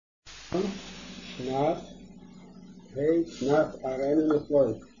Shnat, Shnat Arenu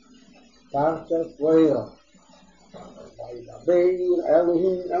Nefloy, Parshas Vayera. Vayidaber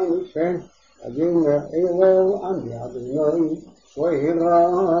Elohim el Moshe, Vayomer Elo Ani Adonai, Vayera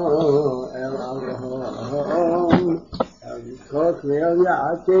el Avraham, el Yitzchak ve'el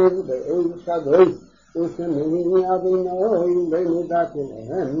Yaakov be'el Shaddai, Ushemini Adonai b'midat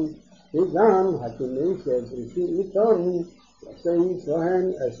Elohem, וגם הכינוי של בריתי איתו, יעשה ישראלן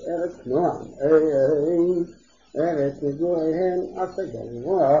את ארץ כנען, ארץ מגוריהן עשה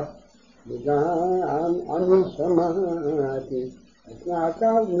גלמוח, וגם אני שמעתי את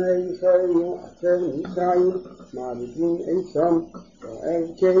נעקב בני ישראל אשר מצרים מעריכים עצום,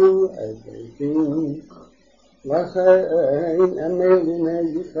 וערכי את בריתים. לכן אמר בני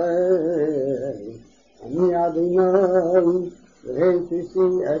ישראל, אני אדוני והפיסי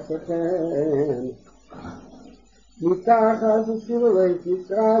אצלכם מתחת סבלי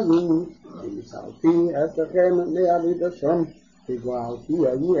מצרים, ויסרתי אצלכם מעבודתם, וגואלתי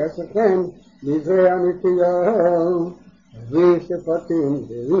אני אצלכם מזרע נטייה, ושפטים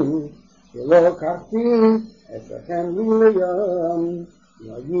זרים, שלא לקחתי אצלכם לי ליום,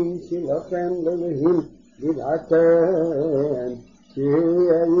 ויהי לכם לאלוהים ידעתם,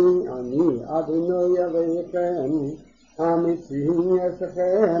 אני אדוני אלוהיכם, המצרים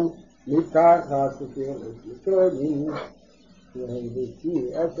אצלכם מתחת סבלי מצרים, והבאתי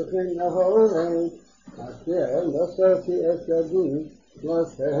אצלכם לארץ אשר נשאתי את ידי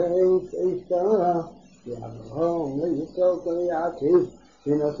לשאת אשתה לאברהם ליצחק וליעקב,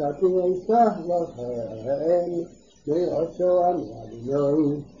 ונשאתי אשתה לכם ליהושע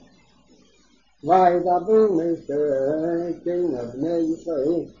אדוני. וידבר משה כן בני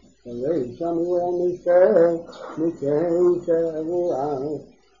ישראל, וישמעו אל משה מפני שבועה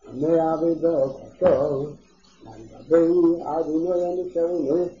מעבודתו. וידבר אדוני אל משה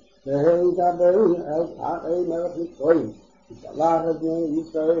וידבר אל פרעה מלך מצרים, ושלח את בני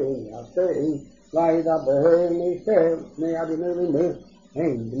ישראל מעשה. וידבר משה לפני אדוני לאמור,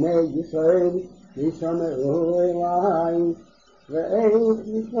 הן בני ישראל ישמעו אלי, ואיך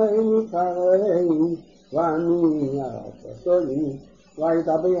ישראל מפרעה ואני אעשו לי.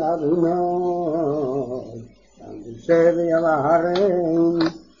 וידבר אדוני אל משה ואל אהרון,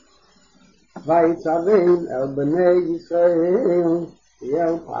 ויצווים אל בני ישראל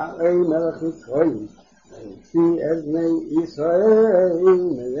ואל פרעה מלך מצרים, ויוציא את בני ישראל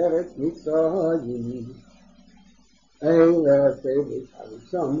מארץ מצרים. אלה שבט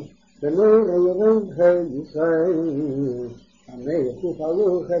הראשון בני ראובן ישראל, המלך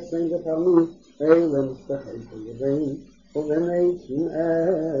ופרעה חצי ותלמוד, אלה משפחי ראובן. ובני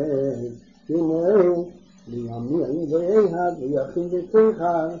שמואל לימים ויהד ויכין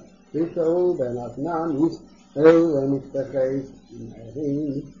בתיכר, ושאול בן אבנמיס, אלה משפחי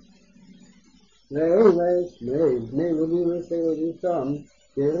שמואל. ואלה שמי בני לוי ראשון,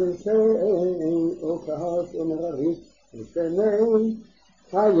 גרשי וקהת ומררית, ושמי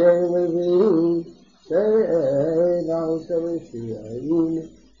חיי לוי, שבע ושבעים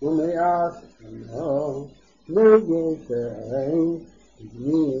ומאה שנה. נגשי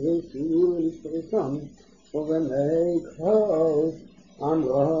בני ושמואל ראשון, ובני קהת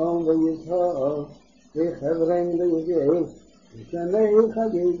עמרם ויצחק וחברון ויגאל, ושמי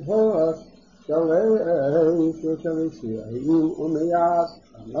חגי קהת שלוש ושבעים ומאה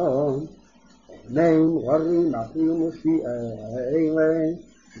שנה. ובני מררי מחי ומושיע אלה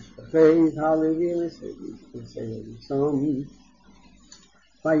משפחי הלוי ושבט ראשון.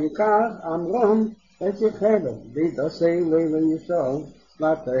 ויקח עמרם את יחבד ויתעשה לישוע,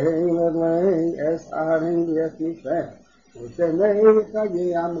 ותהי לבני את אהרון ואת משה, ושמי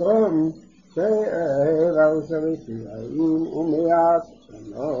חיי עמרם שבע ושבעים ומאה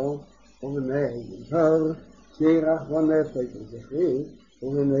שנה. ובני יזהר שרח ונפש וזכרי,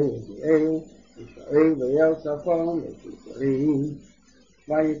 ובני יזיאל ישראל ויעל צפון וציפורים.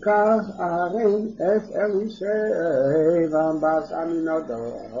 ויקח אהרון את אלישע בן עמינדב,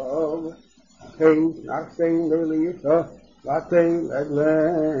 אחי נחשי לישוע, ותן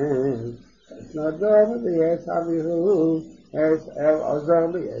רגליהם את נדב ואת אביהו, את אלעזר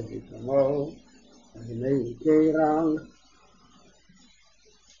ואת איתמר.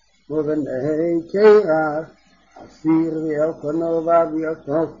 ובני קרח אסיר ואלקנה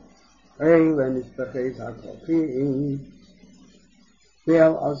ואביעתר, אלה משפחי הקולחים.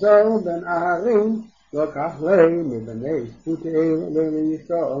 ואלעזר בן אהרון לקח לי מבני שפוטי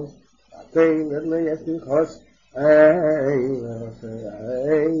לישוע, ותן רגלי את פנחס, אלה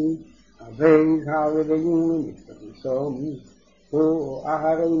אבי הלוויים משפחתם. הוא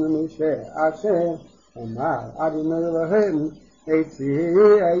אהרון ומשה אשר אמר אדוני להם,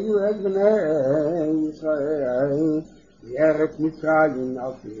 Eitzir ayu et bnei Yisrael Yeretz Mitzrayim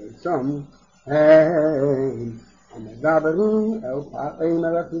al Pirosom המדברים אל פרעי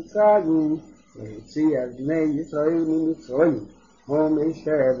מלך מצרים והציע בני ישראל ממצרים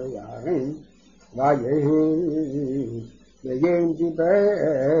ומשה ויערם ויהי דיבר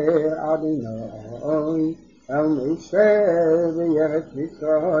אדוני אל משה וירץ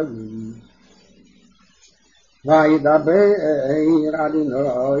מצרים וידבר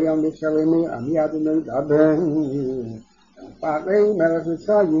אדוני אל משה אני אדוני דבר אל פרעי מלך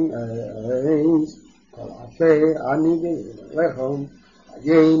מצרים כל אשר אני לכם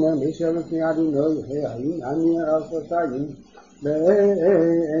אגן משה לפני אדוני אני ארצותיים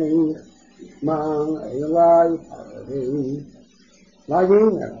ואיך man elai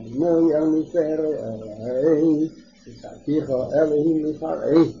lagin no yel mi sere sakiho elihim mi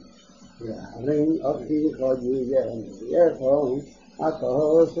sare ya rein akhiho yuyen yefon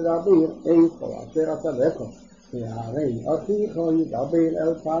ato sirabir ei ko asera tabeko ya rein akhiho yudabir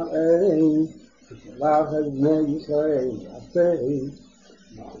el par lach ne Yisrael asei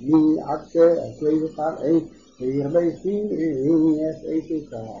mi akse asei par hier bij zien is even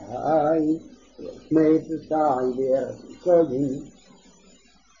saai, met de saai weer koning.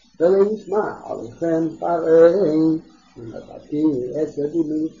 Dan is maar alles van pareen, en dat hier is het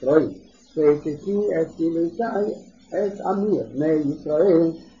die Israël. Weet je zie het die saai, het amir nee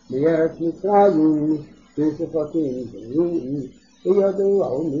Israël, meer het Mitzrayim, dus het wat in de je doet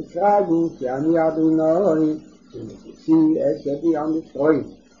al Mitzrayim, ja niet Adonai, en het zie het die aan de Israël.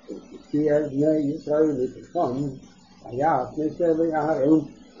 כי אז בני ישראל בתוכם היה משה ויערם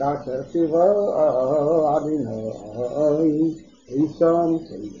כאשר ציווה אדוני עשום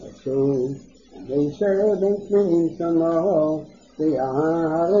תיבשו משה בן 80 שנה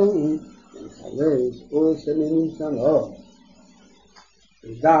ויערם בן 85 שנה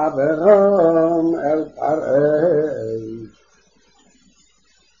וידברם אל פרעה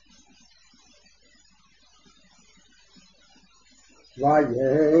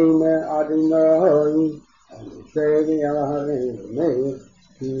ויהי אדוני משה ויערם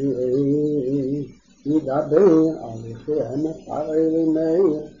כי ידבר עליכם פרעה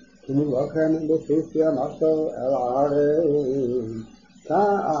למאיר כמולכם בפסיה מסור אל הערם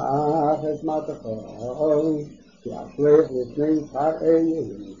קח את מטכו כי אשליך לפני פרעה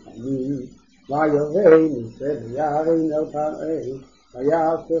יהיו ויובא משה ויערם אל פרעה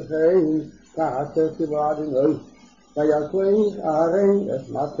ויעשכם כאשר ציווה אדוני וישליך הערם את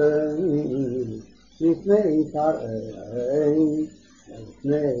מטה לפני פרעה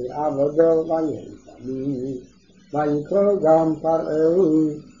ולפני עבודו וישמים ויקרא גם פרעה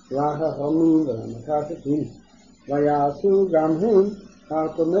לחכמים ולמקשטים ויעשו גם הם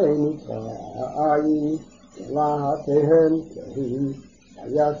חרטומי מצרים ולהטיהם כהים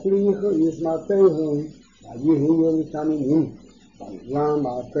וישליכו ישמתיהם ויהיו משמינים ויבלע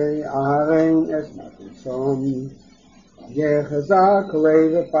מטה הערם את מטוסם ויחזק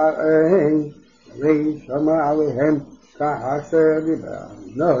לב פרעה וישמע עליהם כאשר דיבר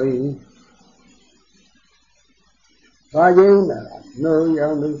אדוני ויאמר אדוני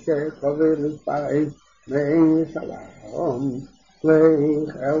אל משה כבד לפרעה מעין שלום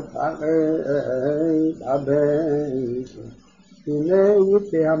לך אל פרעה דבר הנה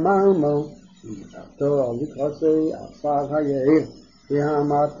יצא המלמו ותחתו לקרוסי עפר היעיר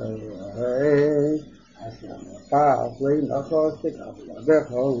והמטה אשר נפח לנחוש תקבל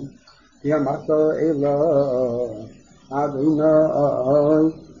ידך ימסו אלו אדוני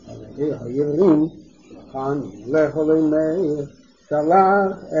אלוהי הירים לכאן ילך למאיר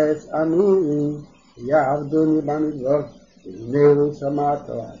שלח את עמי יעבדוני במדבר והנה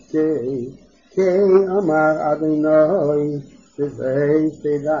שמעתו כי אמר אדוני וזה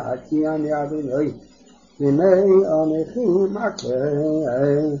תדע כי אני אדוני הנה אנכי מכה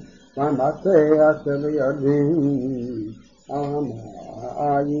ומטה אשר בידי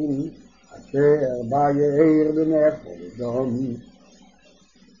המים אשר ביער בנפודם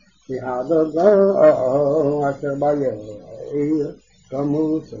והדגו אשר ביער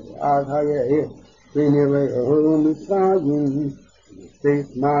כמוס עד היער ונראו מצרים ושתי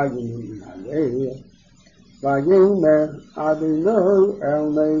מים מן היער ויאמר אדוני אל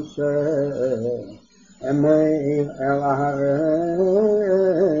משה אמר אל הערם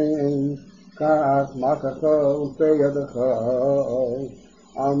קח מטתו ובידך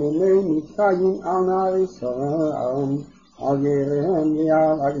על מימי מצרים על נהר ישראל על יריהם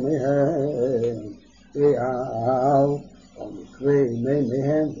ועל אגניהם ועל מקרי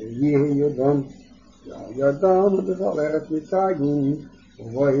מימיהם ויהי ידם ידם בכל ארץ מצרים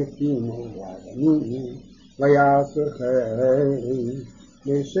ובו יקימו ואדמים ויעשו כן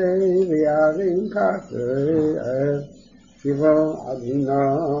לשי ויערים כאשר שיבו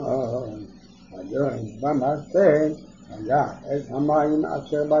עדינון היום במספן היה את המים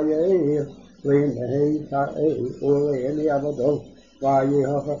אשר ביער וימי תראי ולאלי עבודו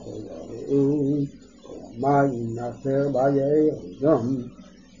ויהפכו לרעים המים אשר ביער יום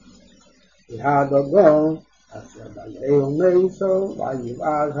והדוגו אשר ביער ניסו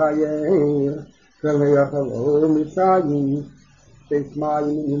ויבער היער ויאכלו מצרים שש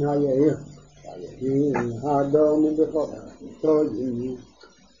מים מן היער ויהי האדום בכל המצרים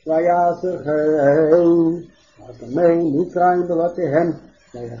ויעשו כן חכמי מצרים בבתיהם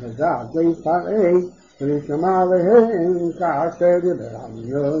ויחזק ויפרעי ונשמע להם כאשר דיבר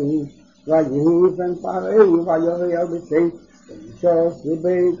אדוני ויהי בן פרעי ויוריע בצאת וישוש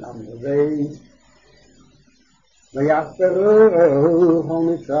לבית המלך ויחפרו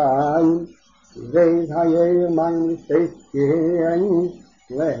כל מצרים ובית היער מים לשתות יין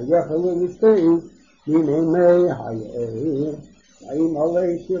ויאכלו לשתות ממימי היער וימלא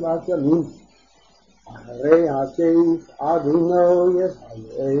 7 שנים אחרי השש אדוני את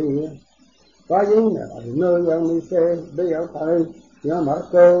היער ויאמר אדוני אל משה ביד פרעה יאמר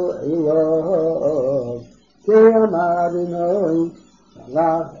כה אלוהי שאמר אדוני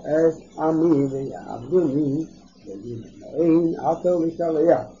שלח את עמי ויעבדוני וימאן עתה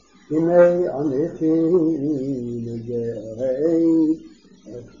לשלח הנה אנכי לגרי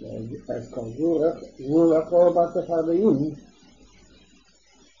את כל גבולכו בתפרדיים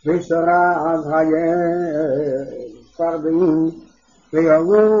ושרה עד פרדיים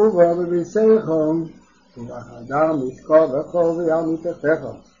ויעלו בו בביסכו ובחדר משכבכו ועל מיטתך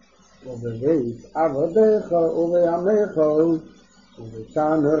ובבית עבדיך ובימיך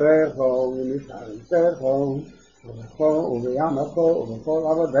ובתנורך ובמשעריך ובימך ובכל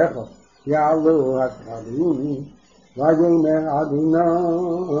עבדיך יעלו הפרדיים ויאמר אדוני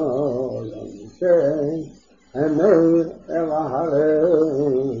אל משה אמר אל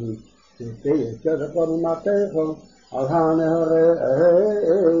ההרים ותיישב קודמתך על הנהר על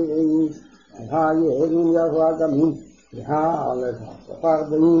היערים יבוא אגמים ועל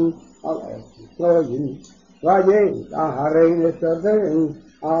הפרדיים על ארץ מצרים וירד ההרי לשדה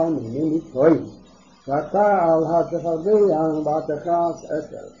על מימי מצרים ותעל הצפרדע ותכס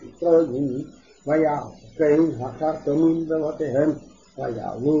את ארץ מצרים ויעשו כן החכמים בבתיהם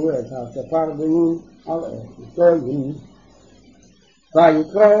ויעלו את הצפרדעים על ארץ מצרים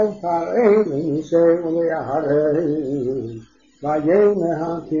ויקרא פרעה למשה ולהרים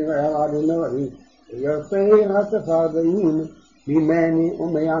ויאמר אל אדוני ויוצא הצפרדעים ממני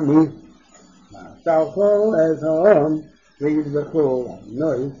ומימי ויצלחו את העם ויזבחו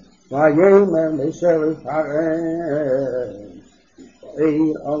אדוני ויאמר משה לפרעה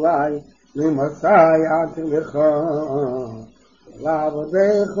העיר עלי למסע עתידך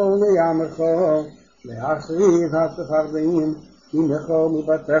לעבדיך ולימך להחריב הצפרדעים ממך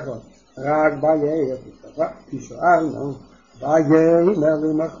מבתיך רק ביער תשארנו ויאמר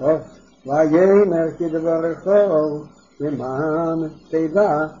למך ויאמר כדברך למען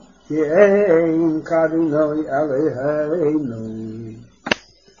תדע כי אין כאדוני אלוהינו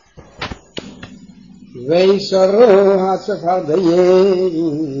ויסרו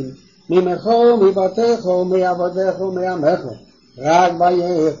הצפרדעים ממך מבתיך מעבדיך ומימיך רק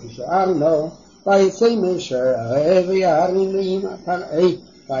ביער תשארנו ויצא משה ויערים עם פרעה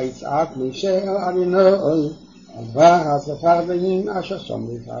ויצעק משה אל אדוני עבר הצפרדעים אשר שם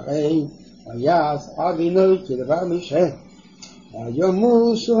לפרעה ויעש אדוני כדבר משה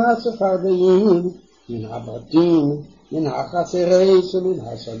וימוסו הצפרדעים מן הבתים מן החצרות ומן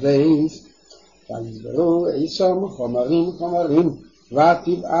השדות ויזברו עשם חומרים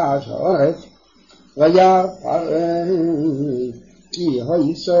ותבאש הארץ וירא פרעה כי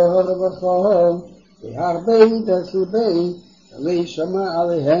היסור בכל והרבה דסובי להישמע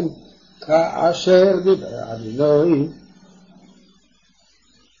עליהם כאשר דיבר אדוני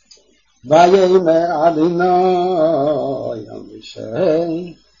ויאמר אדוני אל משה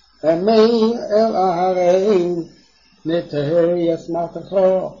אמר אל ההרים נטה אסמתך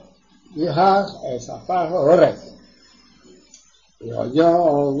יהך אס עפר הארץ והיה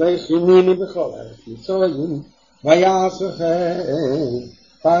לכיניני בכל ארץ מצרים ויעשו כן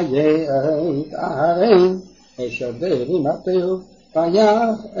וירד ההרים אשר ברימתהו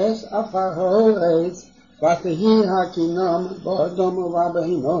ויך אס עפר הארץ ותהי הקינם באדום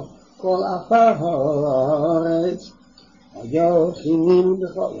ובבהמה כל עפר הארץ היה כינים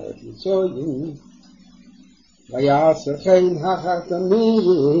בכל ארץ מצרים ויעשו כן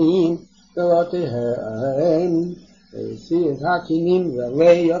החרטומים בבתיהם והשיא את הכינים ולא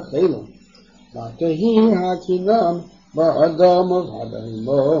יאכלו ותהי הכינון באדום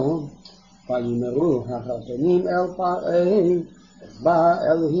ובהמון. ויאמרו החתנים אל פרעה, בא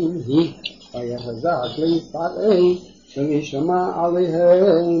אלוהים היא, ויחזק לפרעה, ונשמע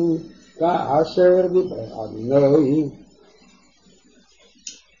עליהם, כאשר דיבר אדוני.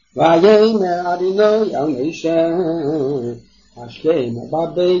 ויאמר אדוני אל משה, השכם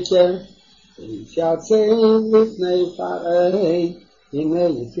בבקר, ויתייצב לפני פרעה, הנה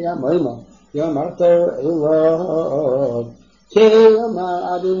לפי המוימו, יאמרת אליו, כי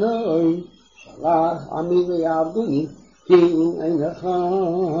אמר אדוני, שלח עמי ויעבדוני, כי אם אינך,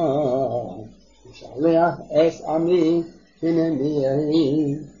 ושלח אס עמי, הנני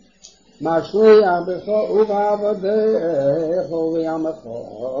יהי. משליח בך ובעבדיך ובימך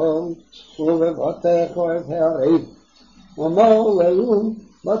ובבתיך את הערב, ומור להם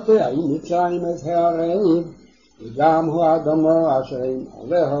בתי מצרים את הערב, וגם הוא אדמו אשר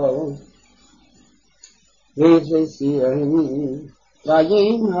עליהו. ותסיעני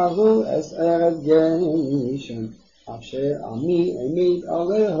וינהרו את ארץ גשם, אשר עמי אמת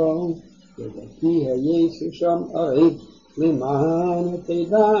עליהו, ובכי היסו שם ערב, למען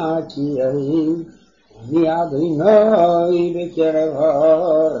תדע כי אני אדוני בקרב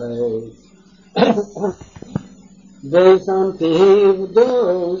הארץ. ושמתי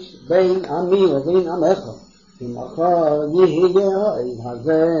קדוש בין עמי ובין עמך, עמך יהיה האל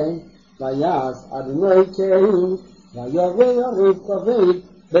הזה, ויעש אדוני כן, ויבוא יריב כבד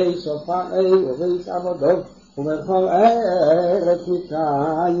בסוף האל ובית עבודו, ובכל ארץ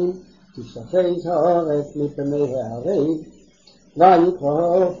מצרים, תשתפש הארץ מפני הערב.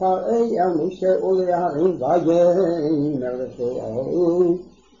 ויקרא פרעה אל משה ולהרים, ויאמר לפרעה,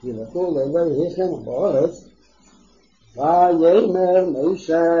 ילכו לאלוהיכם בארץ. ויאמר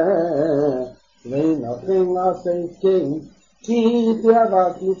משה, ואינכם לעשות כן, כי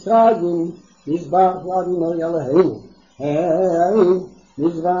תאוות מצרים מזבח לאדוני אלוהינו,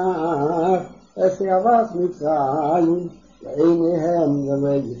 מזבח את תאוות מצרים לעיניהם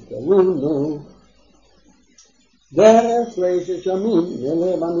ולא יתקלונו. דרך 3 ימים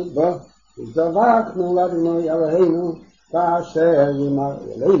נלך במדבר, וזבחנו לאדוני אלוהינו, כאשר יאמר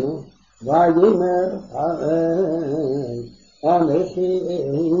אלינו. ויאמר פרעה, אנכי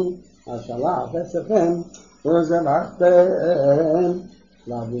אשלח אתכם וזבחתם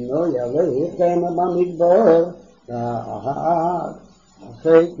לאדוני אלוהיכם במדבר,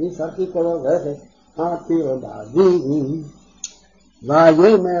 אחרי כניסתי כל הולכת עתיר בעדים.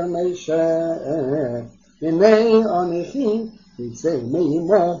 ויאמר משה, הנה אנכי יצא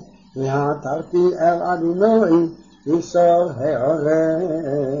מעמו, והתרתי אל אדוני בסוף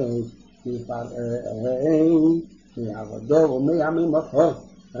הארץ, מפרעה מעבדו ומעממתו,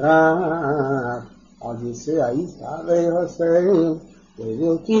 רק אז יצא ישראל הסל,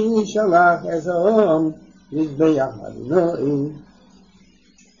 ובלתי שלח אזרום מזבח אדוני.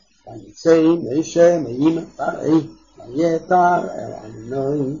 ויצא משה מעם פרעה, ויתר אל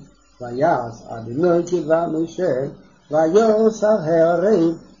אדוני, ויעש אדוני כדבר משה, ויוסר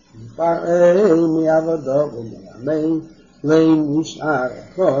הערב פרעה מעבדו ומעמי, ונשאר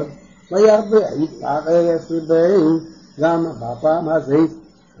אחד, וירבה פרעה את ליבו, גם בפעם הזאת,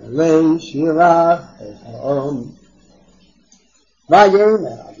 וישלח את העם.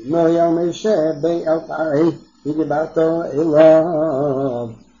 ויאמר אדוני אל משה אל פרעה, ודיברתו אליו,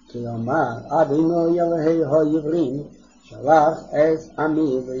 כי אמר אדוני אלוהי העברים, שלח את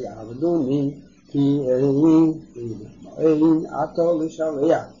עמי ויעבדוני, כי אין עתו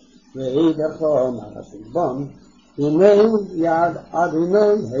לשלח, ואידך מעשי בם, הנה יד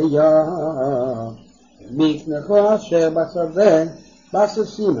אדוני היה, מקנכו אשר בשדה,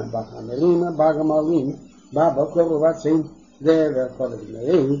 בסוסים, בחמרים, בגמלים, בבקר ובצים, דבר כל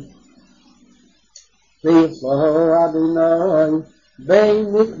אליהם. ויצלחו אדוני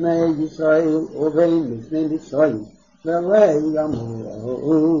בין מפני ישראל ובין מפני מצרים, ולא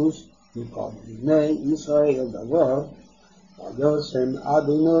ימוש מכל בני ישראל דבר. וישם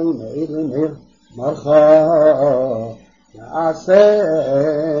אדוני מאיר למאיר, מלכה יעשה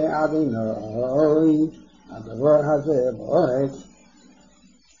אדוני הדבר הזה בארץ.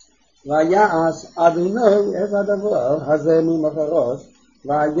 ויעש אדוני את הדבר הזה ממחרות,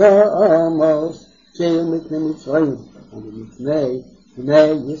 ויעמוס של מפני מצרים ומפני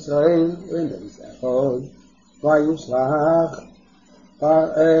בני ישראל ונזכות. וישלח פרעה,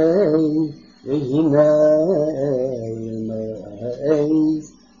 והנה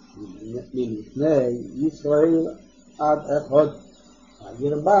מעז מלפני ישראל עד אחד,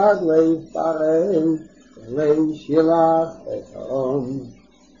 וירבד לב פרעה וישלח את העם.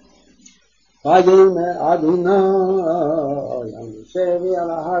 ויאמר אדוני אל משה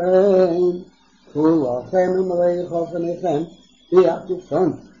ואל אהרון, כולכם אמרי חופניכם,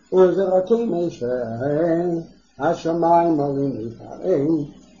 ויעטופכם, וזרקים ישראל, השמיים עולים לפרעם,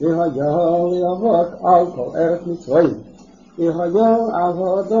 והיו יבוק על כל ארץ מצרים, והיו על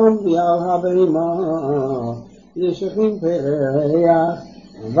האדום ועל הבהמה, ישכים פרח,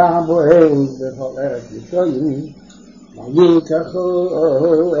 ובועז בכל ארץ מצרים,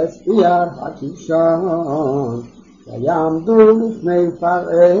 ויקחו את יער הקישון, ויעמדו לפני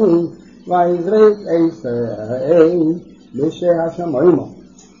פרעם, ויזרק ישראל בשהשמיים,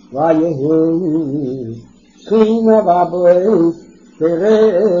 ויהי שכינה ובועז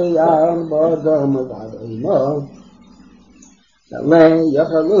פרח באדום ובהמה,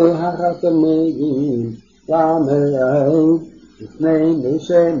 ויאכלו החכמים ועמהם לפני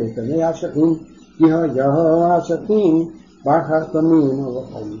משה לפני השכים, כי היו השכים בחכמים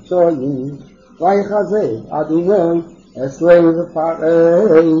ובחמצויים, ויחזק אדוני את לב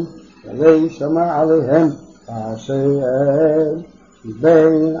פרעה, וישמע עליהם כאשר דיבר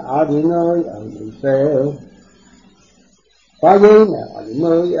אדוני אל משה. ויאמר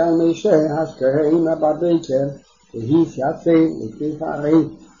אדוני אל משה, השכם בבוקר, והתייצב לפני פרעה,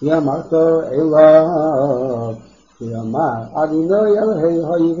 ואמרת אליו, ואמר אדוני אלוהי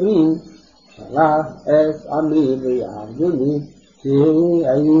העברים, שלח את עמי ויעבדוני, כי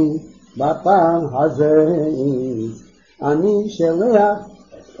אני בפעם הזאת אני שלח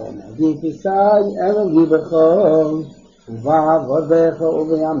את כל מגיפי אל ליבך ובעבודך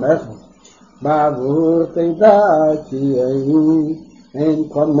ובימיך, בעבור תדע כי אין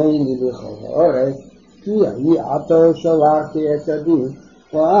קומני בכל הארץ, כי אני עתה שלחתי את ידי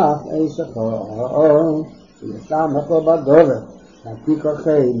ואף אשך וישמך בדבר,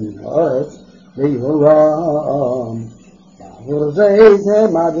 ותיקחי מן הארץ ויהולם. בעבור זה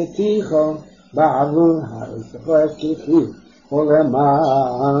מדתיך, בעבור האשך אשכחי,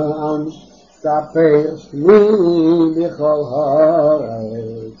 ולמען ספר שמי בכל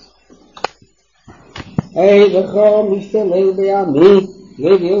הארץ. לך משתלה בימי,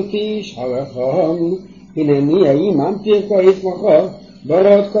 ובלתי שלחם, הנני האימנתי כה ישמחו,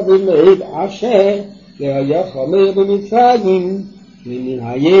 ברות כבלד אשר והיה חומר במצרים, ומן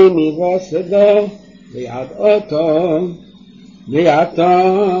הימי וסדו, ויעד אותו,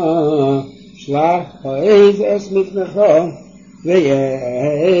 ועתה שלח העז אס מפנך,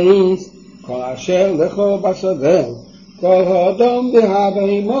 ויעש כל אשר לכו בשדה, כל האדום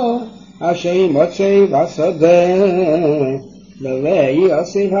והבהמה, אשר ימוצא בשדה,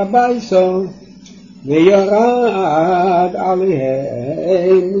 ויאסף הביתו, וירד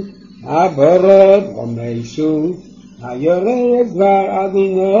עליהם הבורות ומסו, היורד דבר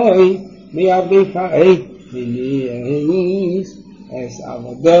אדוני מעבדי פרעה, וניאס אס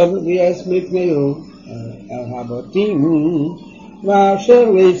עבודו ואס מפניהו אל הבוטים,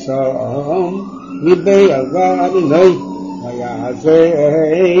 ואשר לסום ליבי על דבר אדוני,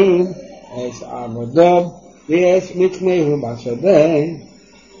 ויעזם אס עבודו ואס מפניהו בשדה.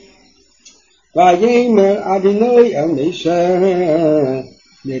 ויאמר אדוני אל משה,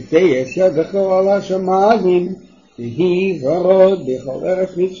 נטייס ידך על השמיים, ויהי ורוד בכל ארץ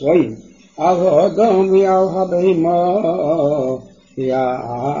מצרים, על האדום ועל הבהמה,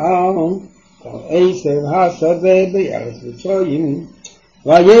 ועל כל עשב השדה בארץ מצרים.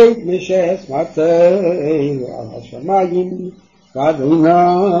 ויית משה את מטהו על השמיים,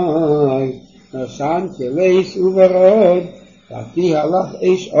 ואדוני נשן כלס וברוד, ותהי הלך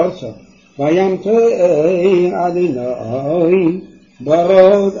אש ארצה, וימטר אדוני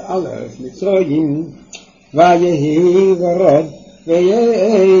ברוד על ארץ מצרים. ויהי ברוד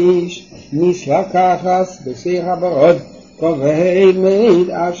ויש מסלקחס בשיא הברוד, כבד מעיד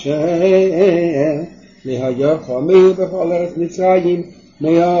אשר והיה חומר בכל ארץ מצרים,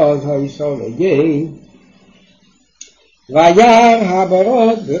 מאז היסולגי. וירא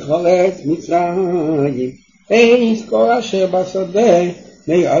הברוד בכל ארץ מצרים, אש כל אשר בשדה,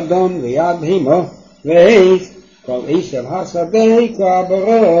 מאדום ויד בהמה, ואש כל עשב השדה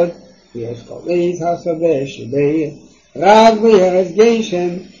כהברוד, ויש כל עץ השדה שבעיר, רק בארץ גשם,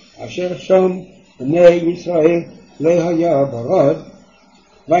 אשר שם בני ישראל לא היה ברוד.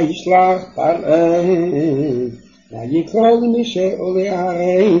 וישלח פרעה, ויקרא למשה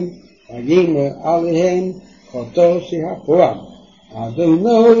ולאהרון, ויאמר עליהם חוטו שהפועל,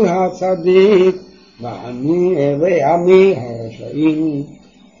 אדוני הצדיק, ואני ועמי הרשעים,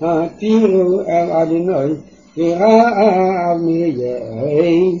 התירו אל אדוני, ורעב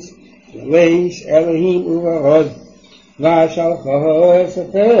מייאש, ולש אלוהים וברוד, ושלחו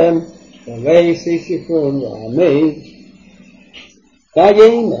אספם, ולש יסיפון ועמי.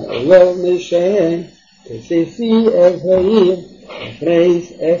 ויאמר לו משה, תצאי אל העיר, Preis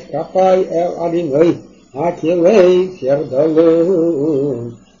es kapai el adinoi, akileis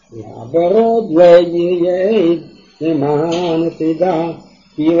yerdalun. Yabarod leiyei, neman tida,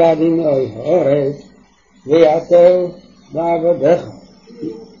 kiladinoi hores, veato vavadecha.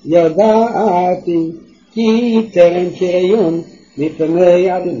 Yodati, ki terem kirion, mipnei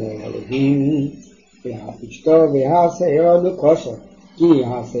adinoi Elohim. Ve'apishto ve'haseiro lekosher, ki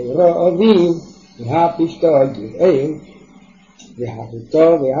haseiro ovim, ve'apishto giv'eil, ve'apishto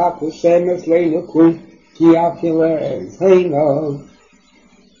ve'apushemes le'nukun, ki afiles heino.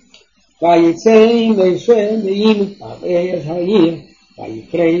 Vayitzei Moshe me'im ha'eres ha'ir,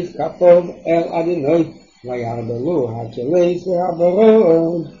 vayifreis kapov el Adonai, vayardalu ha'keles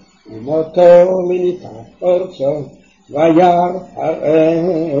ve'haborod, u'moto linitat orzo, vayar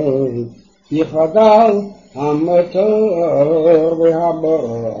ha'el. יחדל המטור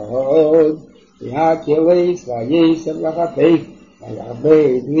והברוד והכלס ויסר לחטף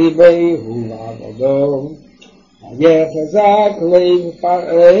ויעבד ליבהו לעבודו ויחזק לב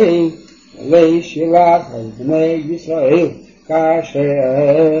פרעה וישלח את בני ישראל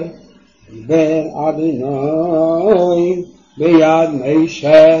כאשר דיבר אדוני ביד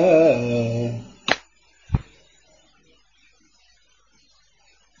משה